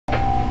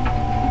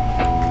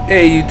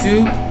Hey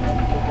YouTube,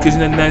 Kitchen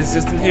Nice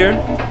Assistant here,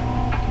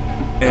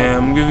 and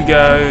I'm gonna give you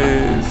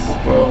guys,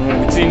 well, I'm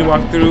gonna continue to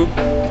walk through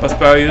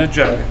Spyro the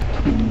Dragon.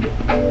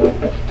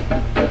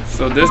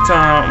 So this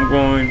time I'm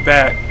going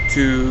back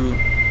to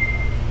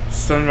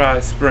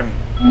Sunrise Spring.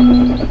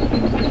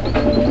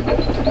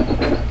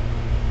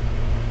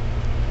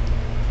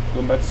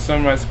 Going back to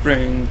Sunrise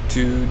Spring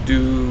to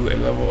do a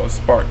level of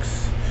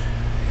Sparx,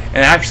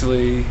 and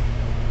actually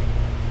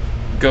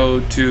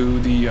go to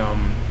the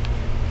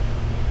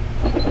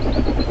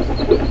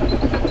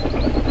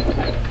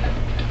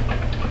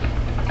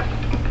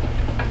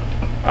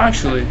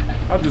Actually,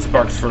 I'll do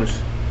Sparx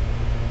first.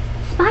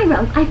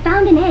 Spyro, I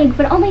found an egg,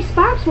 but only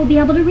Sparx will be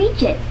able to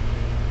reach it.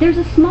 There's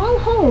a small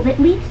hole that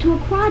leads to a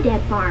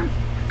crawdad farm.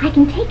 I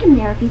can take him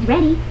there if he's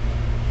ready.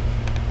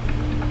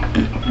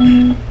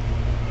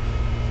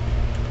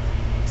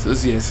 So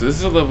this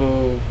is a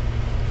level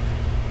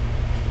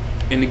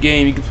in the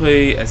game. You can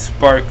play as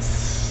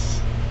Sparx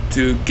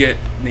to get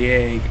the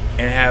egg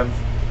and have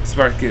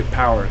Sparx get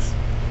powers.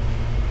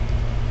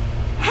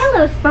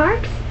 Hello,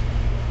 Sparx.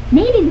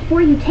 Maybe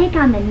before you take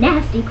on the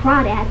nasty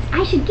crawdads,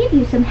 I should give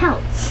you some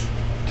help.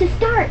 To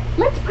start,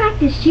 let's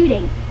practice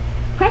shooting.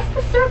 Press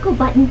the circle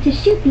button to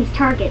shoot these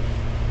targets.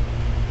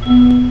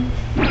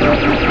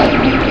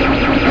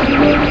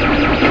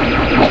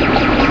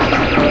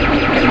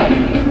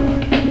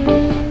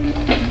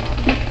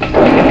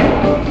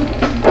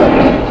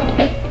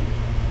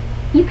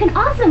 You can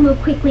also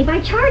move quickly by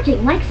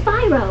charging, like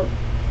Spyro.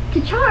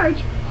 To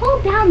charge,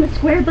 hold down the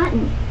square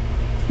button.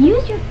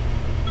 Use your...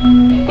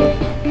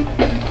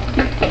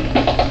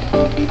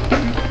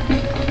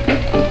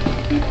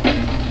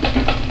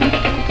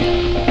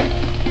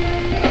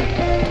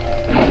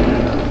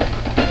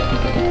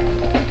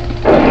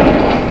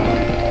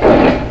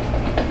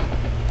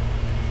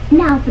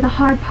 Now for the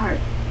hard part.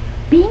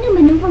 Being a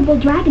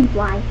maneuverable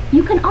dragonfly,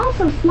 you can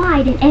also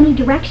slide in any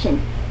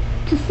direction.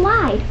 To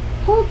slide,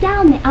 hold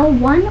down the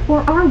L1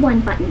 or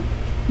R1 button.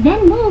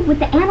 Then move with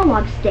the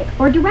analog stick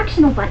or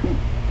directional button.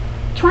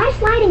 Try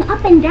sliding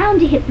up and down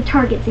to hit the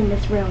targets in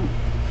this room.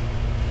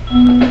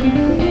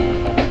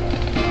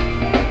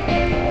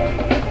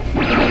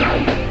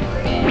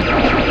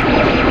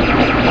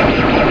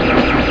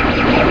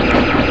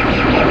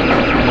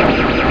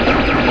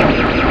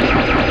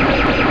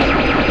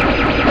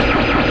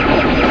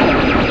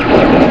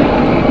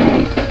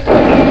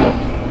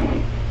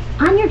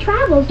 On your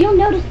travels, you'll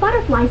notice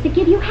butterflies that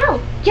give you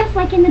health, just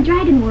like in the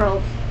dragon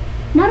worlds.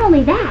 Not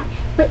only that,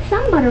 but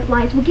some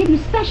butterflies will give you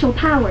special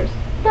powers,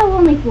 though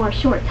only for a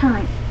short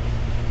time.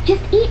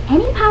 Just eat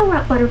any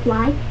power-up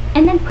butterfly,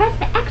 and then press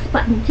the X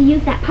button to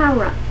use that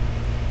power-up.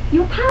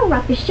 Your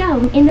power-up is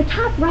shown in the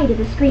top right of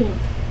the screen.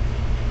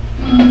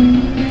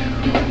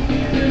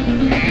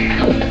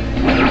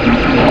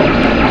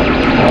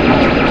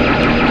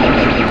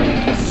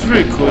 This is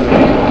really cool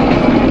though.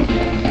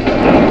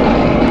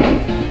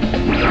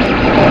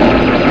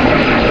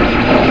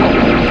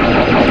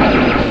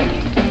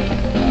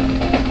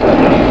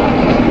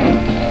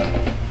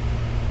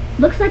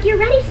 Looks like you're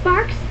ready,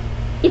 Sparx.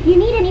 If you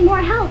need any more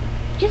help,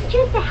 just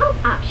choose the help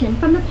option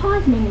from the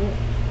pause menu.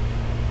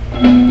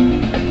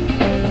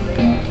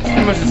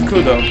 Pretty much is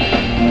cool though.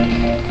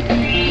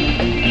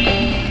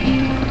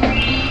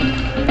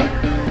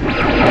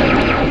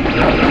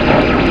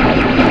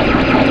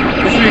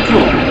 It's really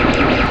cool.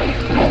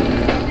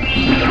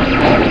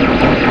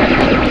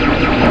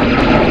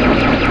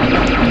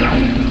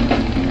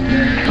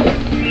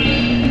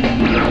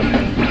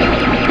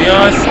 To be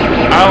honest,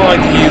 I don't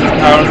like to use the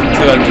powers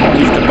until I can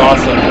boost the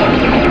boss up.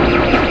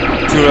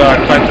 Until I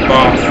fight the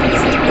boss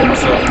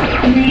himself.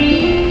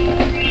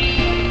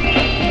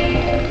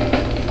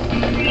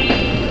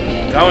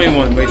 I don't even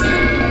want to waste it.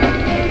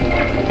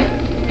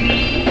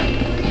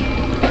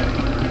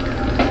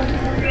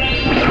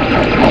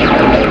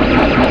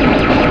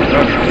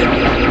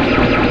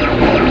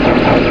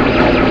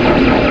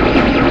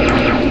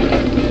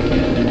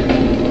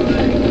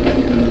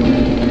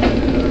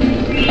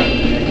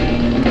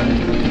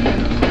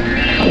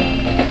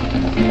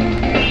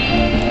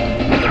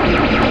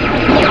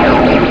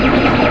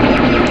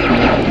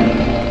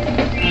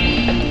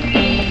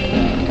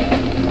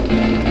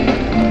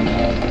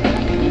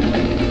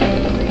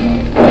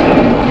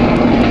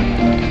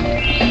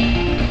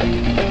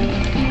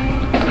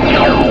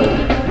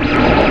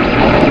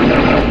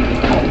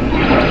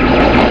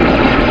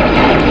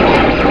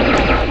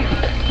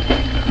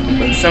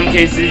 In some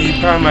cases, you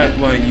probably might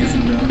want to use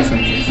them though, in some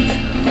cases.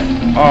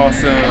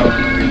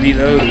 Awesome.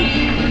 Reload.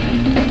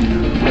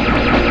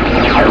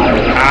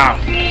 Ow.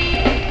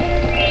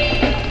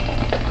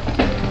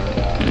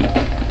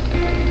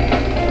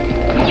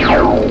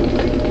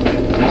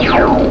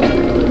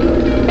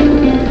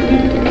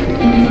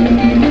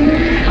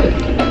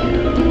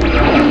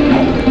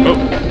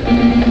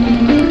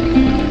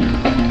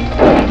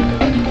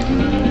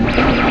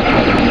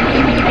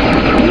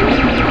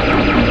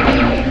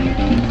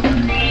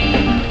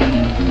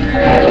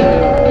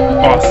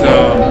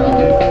 Awesome.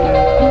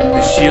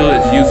 The shield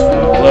is useful.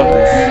 I love that.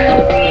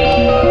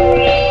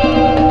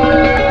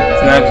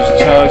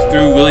 charge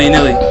through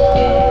willy-nilly.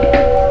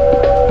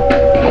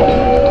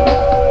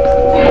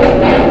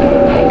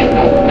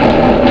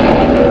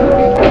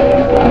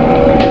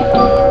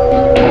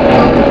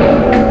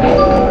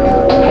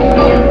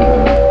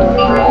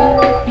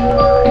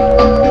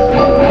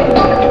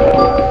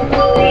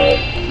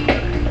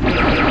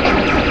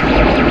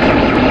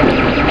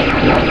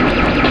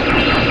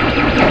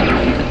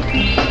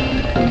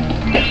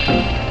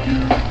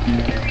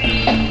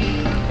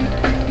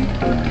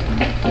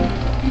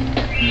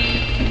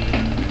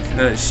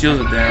 Now that shields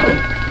are down,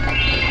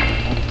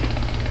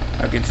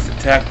 I can just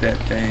attack that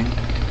thing.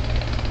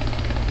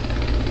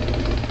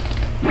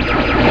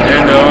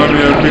 And the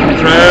army of creeping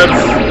crabs.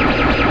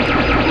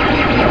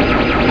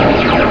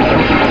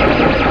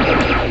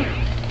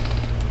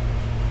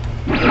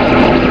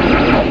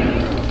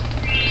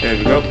 There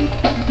we go.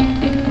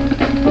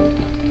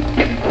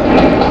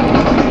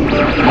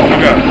 Oh my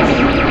god.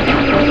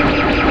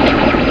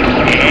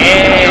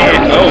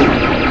 And oh.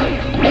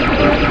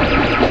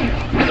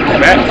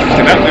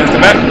 Stay back, man, stay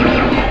back.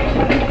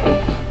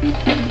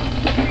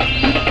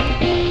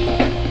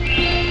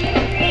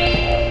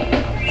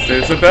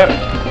 Stay back.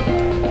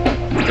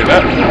 Stay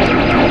back.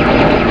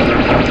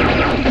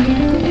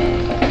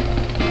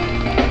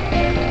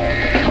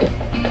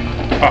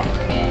 Ah.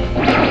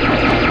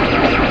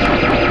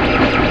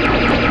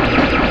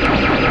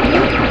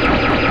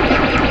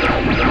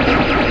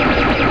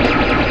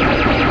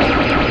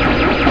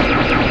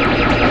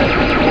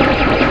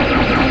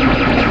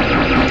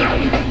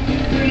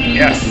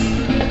 Yes.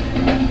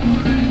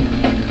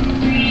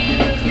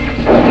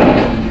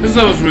 This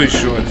level's really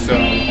short, so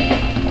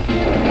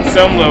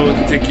some levels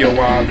will take you a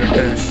while to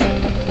finish.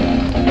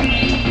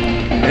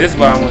 This is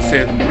why I'm gonna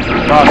save the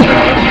boss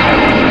battle.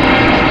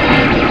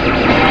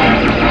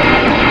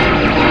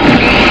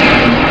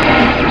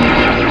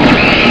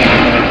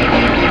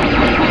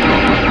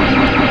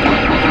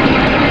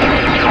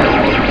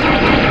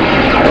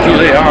 Too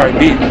late, I already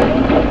beat.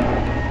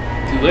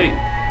 Too late.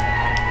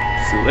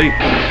 Too late.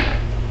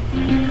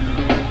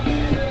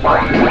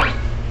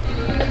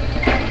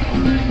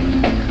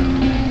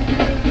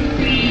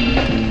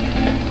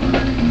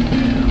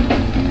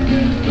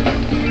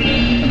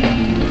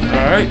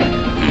 Alright.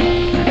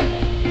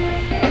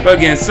 But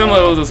again, some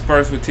levels of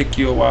Sparx would take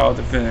you a while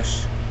to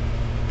finish.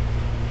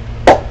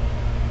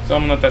 So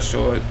I'm not that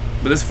short.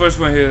 But this first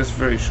one here is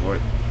very short.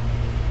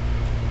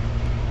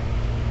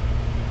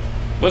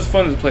 But it's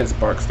fun to play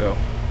Sparx though.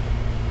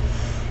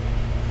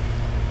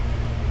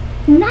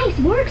 Nice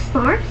work,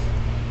 Sparx.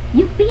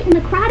 You've beaten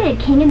the Crawdad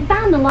King and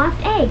found the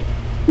lost egg.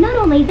 Not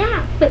only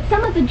that, but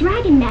some of the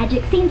dragon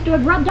magic seems to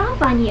have rubbed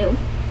off on you.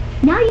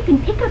 Now you can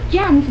pick up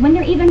gems when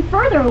they're even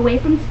further away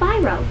from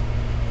Spyro.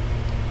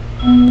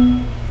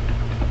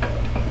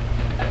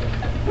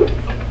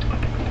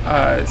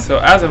 Alright, so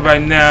as of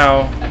right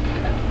now,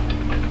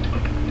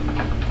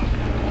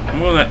 I'm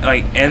gonna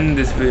like end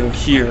this video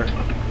here.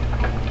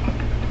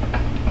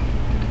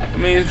 I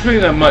mean, it's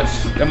really not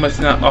much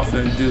not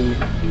often to do.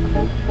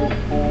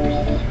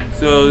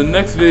 So the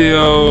next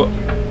video,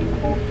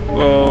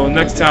 well,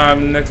 next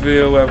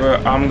video, whatever,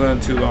 I'm going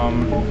to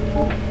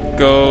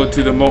go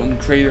to the molten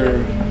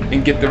crater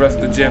and get the rest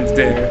of the gems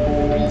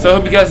there. So I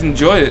hope you guys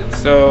enjoyed it.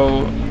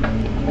 So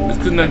this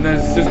is Good Night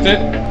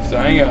Assistant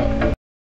signing out.